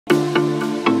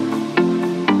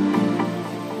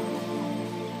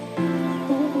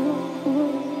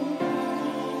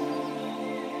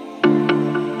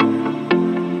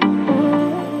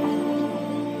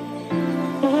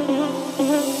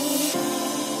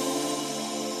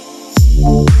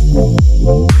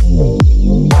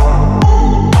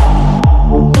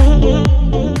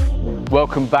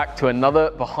Welcome back to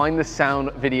another behind the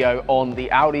sound video on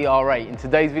the Audi R8. In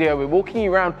today's video, we're walking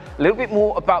you around a little bit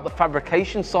more about the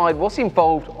fabrication side, what's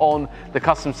involved on the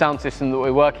custom sound system that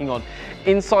we're working on.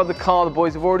 Inside the car, the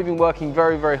boys have already been working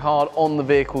very hard on the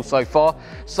vehicle so far.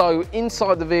 So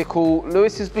inside the vehicle,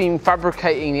 Lewis has been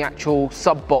fabricating the actual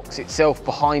sub box itself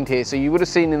behind here. So you would have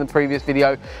seen in the previous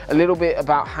video a little bit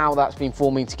about how that's been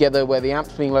forming together, where the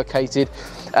amp's being located.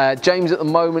 James at the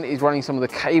moment is running some of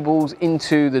the cables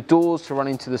into the doors to run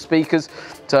into the speakers.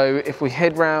 So if we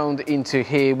head round into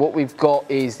here, what we've got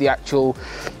is the actual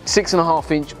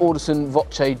 6.5-inch Audison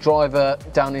Voce driver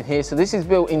down in here. So this is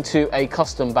built into a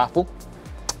custom baffle.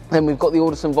 Then we've got the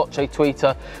Audison Voce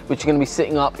tweeter, which are going to be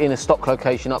sitting up in a stock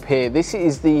location up here. This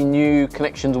is the new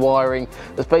connections wiring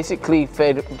that's basically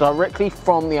fed directly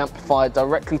from the amplifier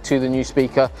directly to the new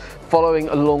speaker, following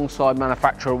alongside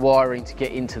manufacturer wiring to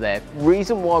get into there.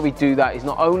 Reason why we do that is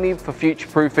not only for future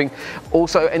proofing,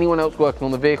 also anyone else working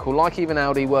on the vehicle, like even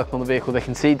Audi working on the vehicle, they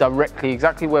can see directly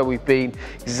exactly where we've been,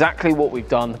 exactly what we've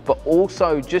done, but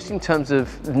also just in terms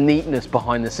of neatness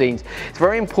behind the scenes. It's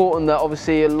very important that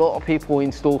obviously a lot of people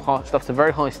install stuff to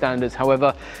very high standards.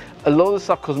 However, a lot of the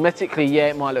stuff cosmetically, yeah,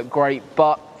 it might look great,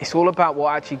 but it's all about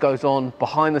what actually goes on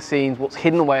behind the scenes, what's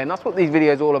hidden away, and that's what these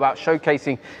videos are all about,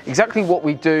 showcasing exactly what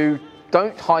we do.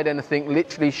 Don't hide anything,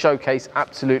 literally showcase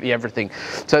absolutely everything.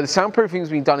 So the soundproofing has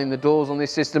been done in the doors on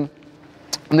this system.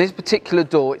 And this particular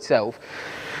door itself,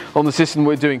 on the system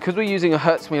we're doing, because we're using a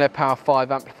Hertz Amplifier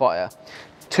 5 amplifier,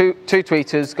 two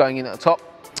tweeters going in at the top,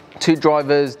 two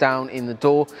drivers down in the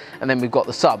door, and then we've got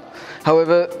the sub.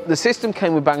 However, the system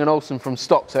came with Bang & Olufsen from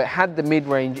stock, so it had the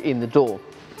mid-range in the door.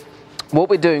 What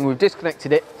we're doing, we've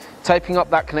disconnected it, taping up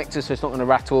that connector so it's not going to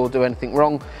rattle or do anything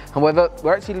wrong. However,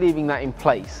 we're actually leaving that in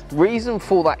place. Reason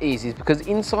for that is because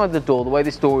inside the door, the way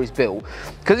this door is built,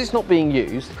 because it's not being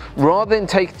used, rather than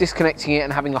disconnecting it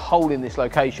and having a hole in this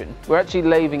location, we're actually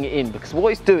leaving it in, because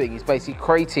what it's doing is basically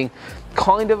creating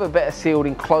kind of a better sealed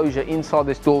enclosure inside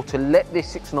this door to let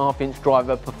this 6.5-inch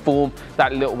driver perform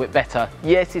that little bit better.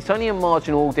 Yes, it's only a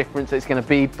marginal difference that it's going to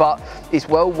be, but it's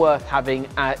well worth having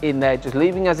in there, just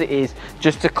leaving as it is,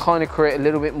 just to kind of create a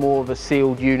little bit more of a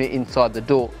sealed unit inside the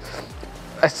door.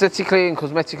 Aesthetically and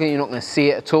cosmetically, you're not going to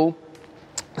see it at all.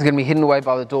 It's going to be hidden away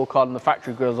by the door card, and the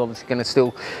factory grille is obviously going to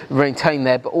still maintain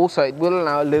there, but also it will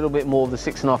allow a little bit more of the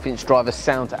 6.5-inch driver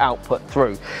sound to output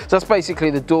through. So that's basically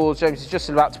the doors. James is just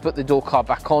about to put the door card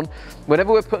back on.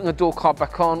 Whenever we're putting a door card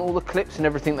back on, all the clips and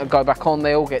everything that go back on,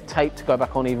 they all get taped to go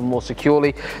back on even more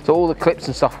securely. So all the clips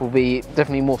and stuff will be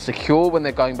definitely more secure when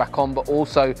they're going back on, but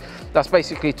also that's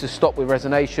basically to stop with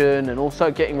resonation and also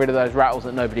getting rid of those rattles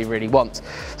that nobody really wants.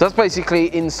 So that's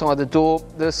basically inside the door.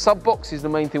 The sub box is the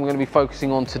main thing we're going to be focusing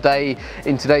on today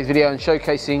in today's video, and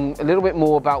showcasing a little bit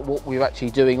more about what we're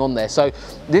actually doing on there. So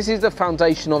this is the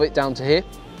foundation of it down to here.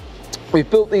 We've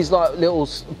built these like little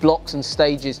blocks and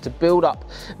stages to build up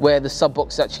where the sub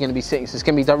box is actually going to be sitting. So it's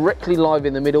going to be directly live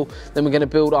in the middle. Then we're going to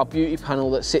build our beauty panel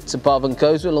that sits above and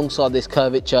goes alongside this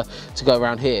curvature to go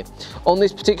around here. On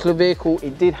this particular vehicle,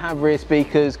 it did have rear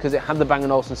speakers because it had the Bang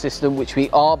 & Olufsen system, which we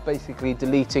are basically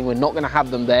deleting. We're not going to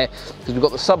have them there because we've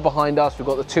got the sub behind us, we've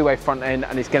got the two-way front end,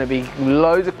 and it's going to be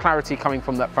loads of clarity coming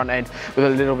from that front end with a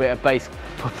little bit of bass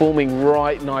performing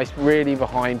right nice, really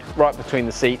behind, right between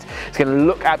the seats. It's going to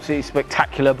look absolutely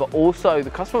spectacular, but also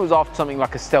the customer was after something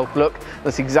like a stealth look.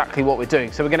 That's exactly what we're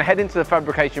doing. So we're going to head into the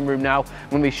fabrication room now. I'm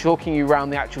going to be talking you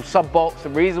around the actual sub box, the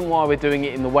reason why we're doing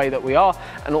it in the way that we are,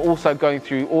 and also going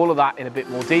through all of that in a bit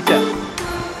more detail.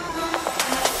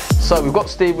 So we've got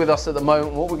Steve with us at the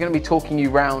moment. What we're going to be talking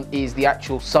you around is the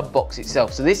actual sub box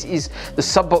itself. So this is the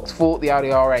sub box for the Audi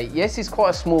R8. Yes, it's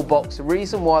quite a small box. The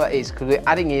reason why that is because we're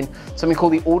adding in something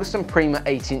called the Audison Prima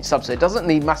 8-inch sub. So it doesn't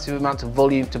need massive amounts of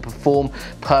volume to perform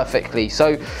perfectly.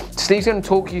 So Steve's going to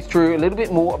talk you through a little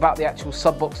bit more about the actual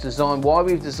sub box design, why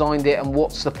we've designed it, and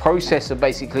what's the process of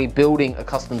basically building a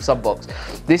custom sub box.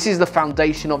 This is the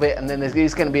foundation of it, and then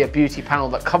there's going to be a beauty panel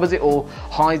that covers it all,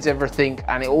 hides everything,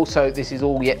 and it also, this is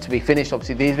all yet to be finished.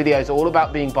 Obviously these videos are all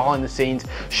about being behind the scenes,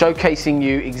 showcasing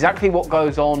you exactly what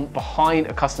goes on behind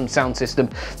a custom sound system.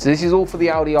 So this is all for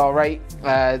the Audi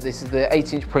R8. This is the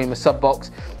 8-inch Prima sub box.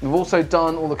 We've also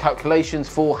done all the calculations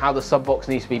for how the sub box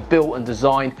needs to be built and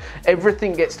designed.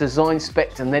 Everything gets designed,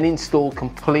 spec'd, and then installed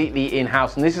completely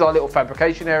in-house. And this is our little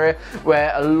fabrication area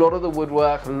where a lot of the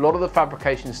woodwork, a lot of the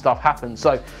fabrication stuff happens.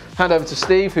 So hand over to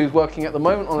Steve, who's working at the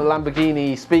moment on a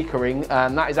Lamborghini speakering,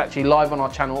 and that is actually live on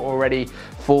our channel already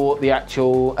for the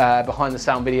actual behind the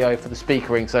sound video for the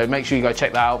speakering. So make sure you go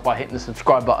check that out by hitting the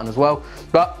subscribe button as well.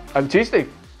 But over to you,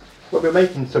 Steve. Well, we're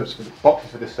making subs for the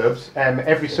boxes for the subs.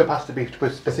 Every sub has to be to a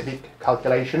specific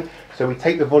calculation. So we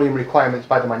take the volume requirements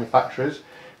by the manufacturers,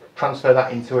 transfer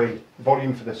that into a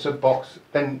volume for the sub box,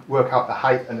 then work out the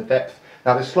height and the depth.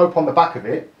 Now the slope on the back of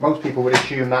it, most people would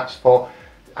assume that's for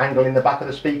angling the back of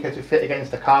the speaker to fit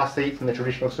against the car seat from the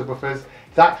traditional subwoofers.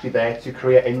 It's actually there to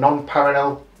create a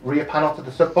non-parallel rear panel to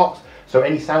the sub box. So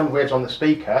any sound waves on the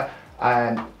speaker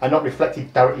are not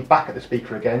reflected directly back at the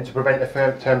speaker again, to prevent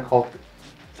a term called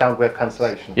sound wave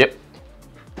cancellation. Yep,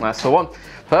 that's the one.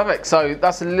 Perfect. So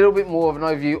that's a little bit more of an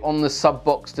overview on the sub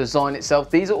box design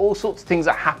itself. These are all sorts of things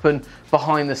that happen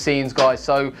behind the scenes, guys.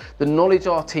 So the knowledge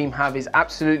our team have is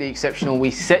absolutely exceptional.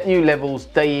 We set new levels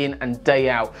day in and day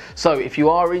out. So if you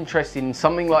are interested in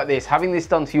something like this, having this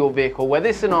done to your vehicle, whether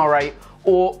it's an R8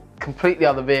 or completely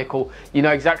other vehicle, you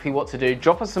know exactly what to do.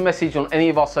 Drop us a message on any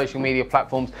of our social media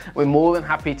platforms. We're more than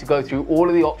happy to go through all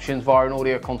of the options via an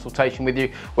audio consultation with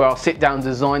you, where I'll sit down,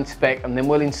 design, spec, and then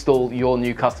we'll install your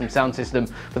new custom sound system.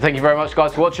 But thank you very much,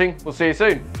 guys, for watching. We'll see you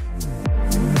soon.